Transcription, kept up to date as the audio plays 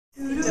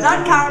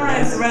That camera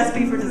is a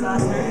recipe for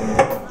disaster.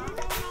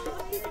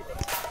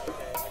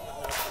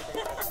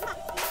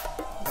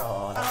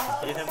 Oh,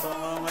 that's a beautiful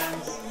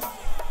moment.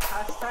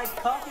 Hashtag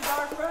Coffee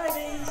Bar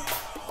Fridays.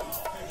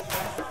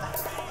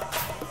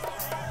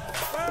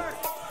 Bird.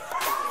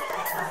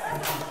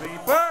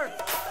 Bird.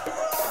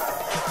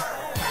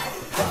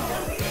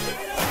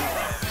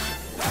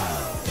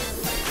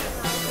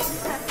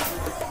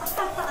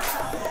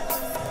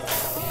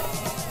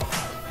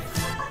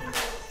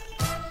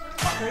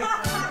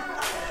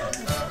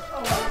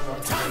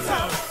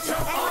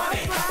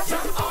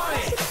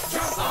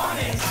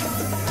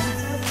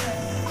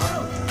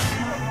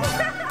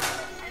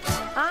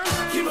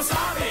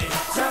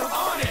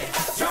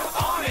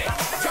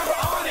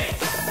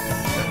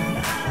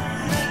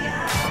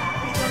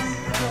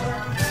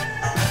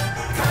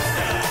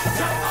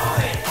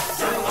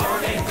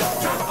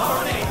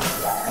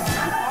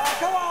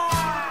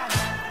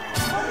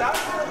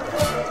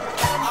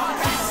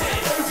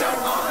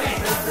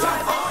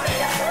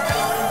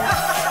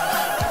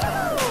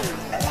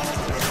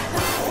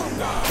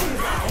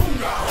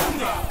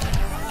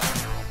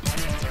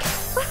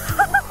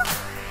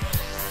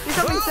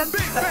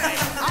 Big bang,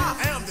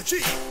 I am the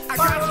chief. I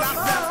got a lot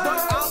of reps, but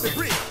I'll be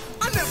brief.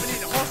 I never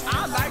need a horse,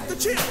 I like to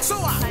chill. So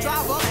I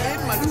drive up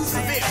in my new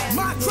Seville.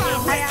 My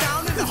drive way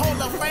down in the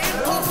Hall of Fame.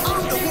 Cause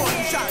I'm the one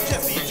who shot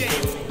Jesse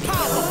James.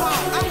 Pound for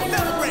pound, I will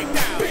never break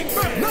down. Big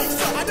bang, no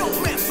sir, I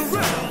don't mess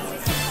around.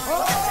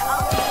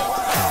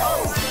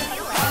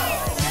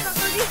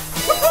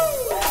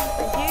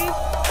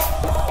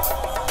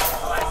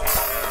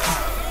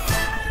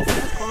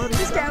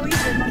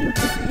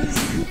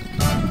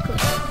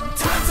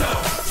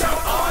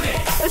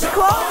 It's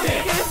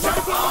quality.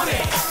 Jump on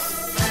it.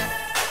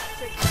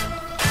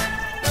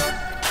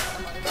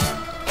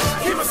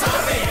 Keep us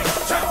on it.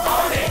 Jump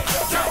on it.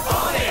 Jump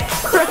on it.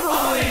 Jump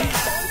on it.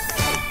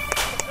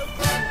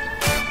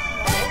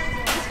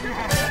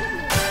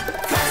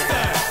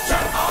 Faster.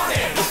 Jump on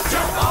it.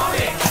 Jump on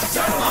it.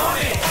 Jump on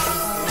it.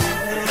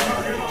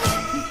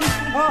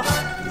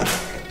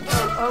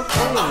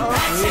 Okay.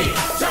 Apache.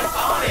 Jump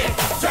on it.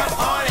 Jump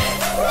on it.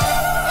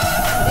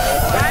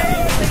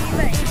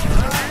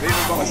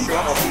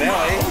 Shot of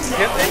Nelly.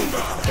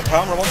 The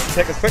camera wants to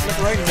take a quick look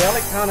around.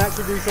 Nelly can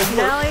actually do some work.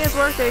 Nelly is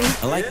working.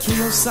 I like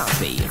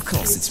Kimosabe, of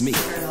course it's me.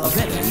 A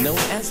better known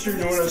as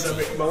Known as a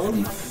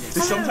McMullen.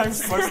 They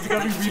sometimes come out, but you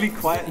gotta be really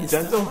quiet and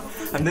gentle.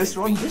 And this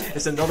one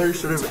is another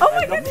sort of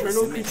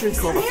nocturnal creature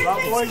called a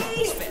flat boy.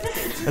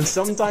 And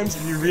sometimes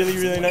if you're really,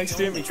 really next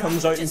to him, he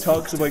comes out and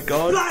talks about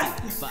God.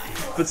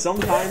 But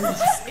sometimes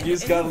you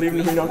just gotta leave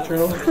him to be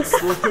nocturnal. So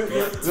we'll put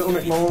little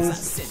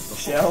McMullen's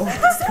shell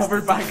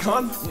covered back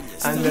on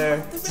and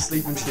just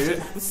leave him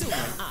shoot.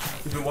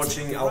 We've been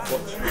watching Alpha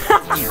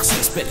Watch. you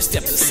just better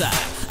step aside.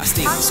 I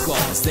stay with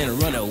squads, then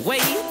run away.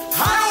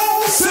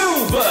 Hi,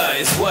 Silver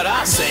is what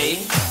I say.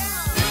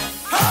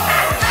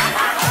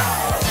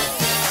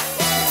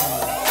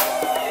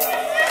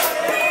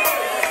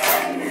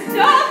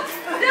 Stop!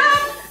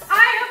 Stop!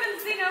 I haven't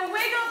seen a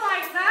wiggle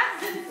like that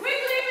since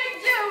Wiggly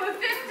McJoe of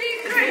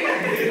 53.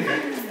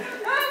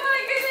 Oh my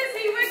goodness,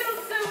 he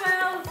wiggles so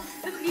well,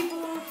 the people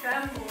will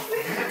tremble.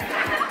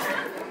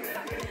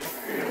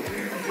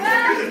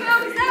 Well,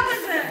 folks,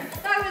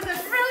 that was a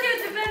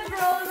brilliant event for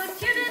all of us.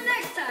 Tune in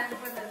next time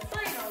for the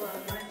final of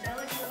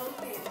Angelic Little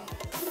Field.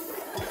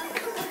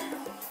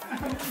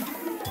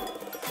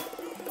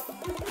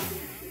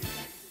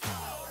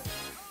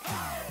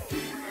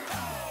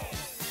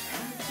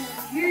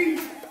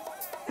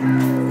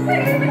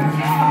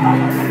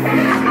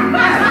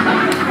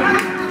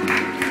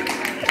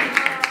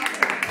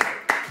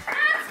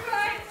 That's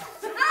right.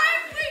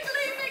 I'm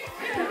Wiggly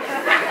McJoe.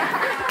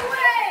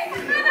 Way,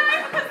 and I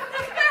was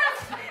the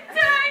best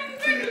dang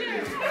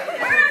wiggler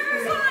there ever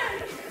was.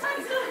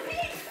 Until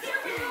he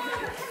came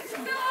along,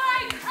 so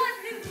I cut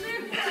his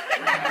lips.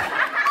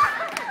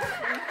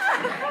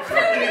 So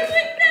he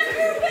would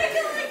never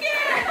wiggle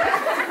again.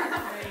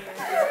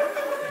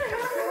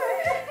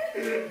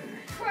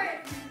 Quiet.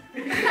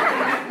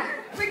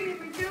 Wiggly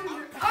McJoe,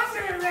 you're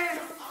under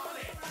arrest.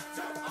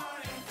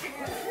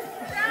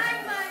 Try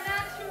my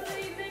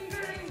naturally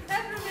lingering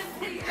peppermint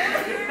tea.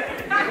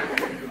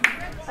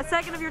 A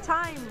second of your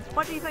time.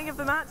 What do you think of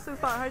the match so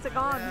far? How's it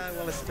gone?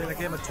 Well, it's been a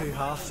game of two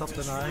halves up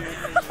to now.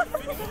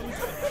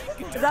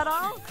 Is that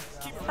all?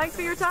 Thanks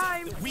for your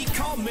time. We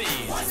call me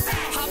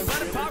Hot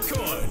Butter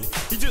Popcorn.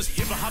 You just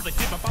hibba hoppa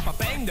dippa papa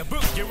bang the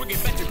book. You wiggy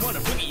bet you wanna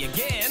boogie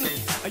again.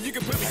 You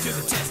can put me to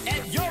the test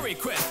at your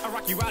request. I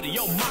rock you out of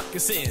your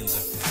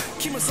moccasins.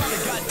 Kimosabe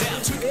got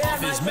down, took off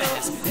his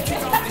mask. He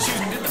kicked off his shoes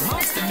and did the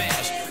monster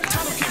mash.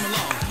 Tonto came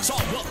along, saw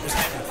what was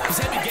happening. His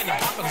head began to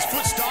bop on his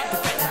foot, start to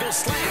bet and go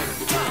slam.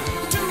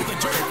 Do the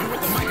jerk, and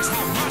with the mic is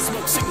how my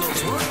smoke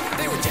signals work.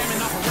 They were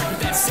jamming off a record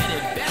that said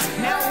it best.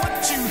 Now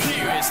what you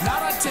hear is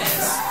not a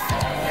test.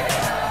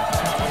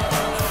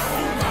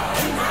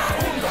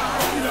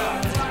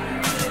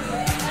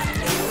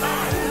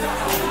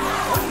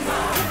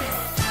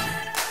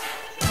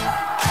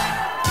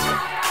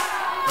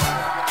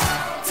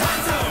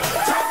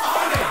 Jump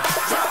on it.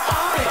 Jump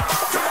on it.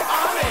 Jump on it.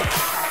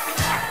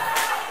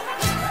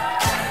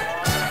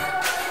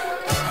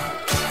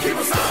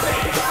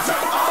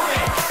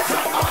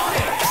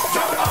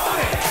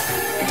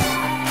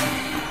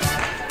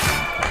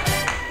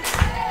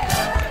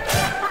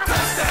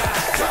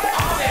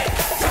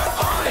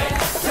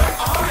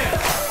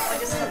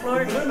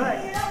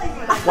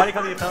 Why do you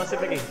come to your fellowship,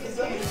 Vicky?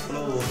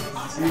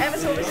 Emma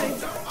told me to.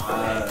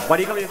 Why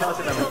do you come to your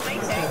fellowship,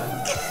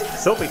 Emma?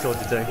 Sophie told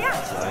you to?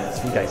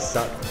 Yeah. You guys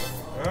suck.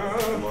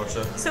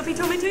 Sophie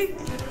told me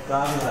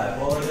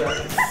to.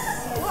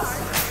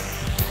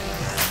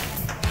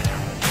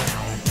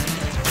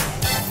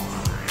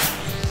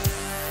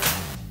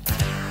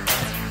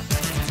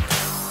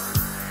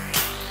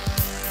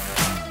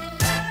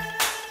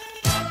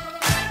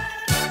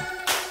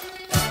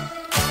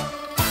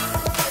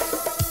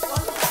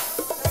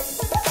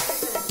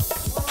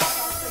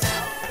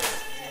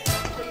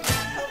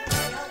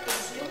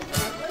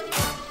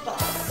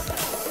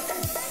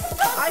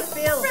 I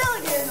feel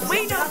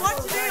We know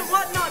what to do and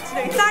what not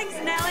to do. Thanks,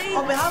 Nelly.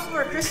 on behalf of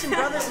our Christian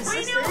brothers and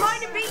We sisters. know how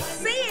to be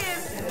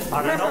saved.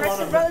 I don't know Our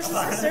Christian brothers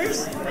and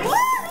sisters.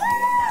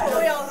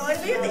 We all know how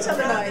to be with each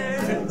other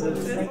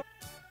now.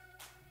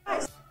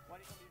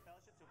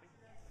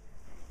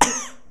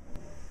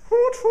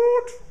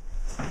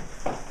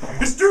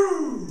 It's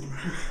true!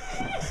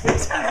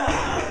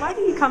 Why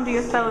do you come to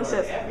your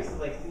fellowship?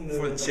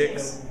 For the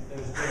chicks.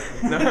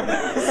 No.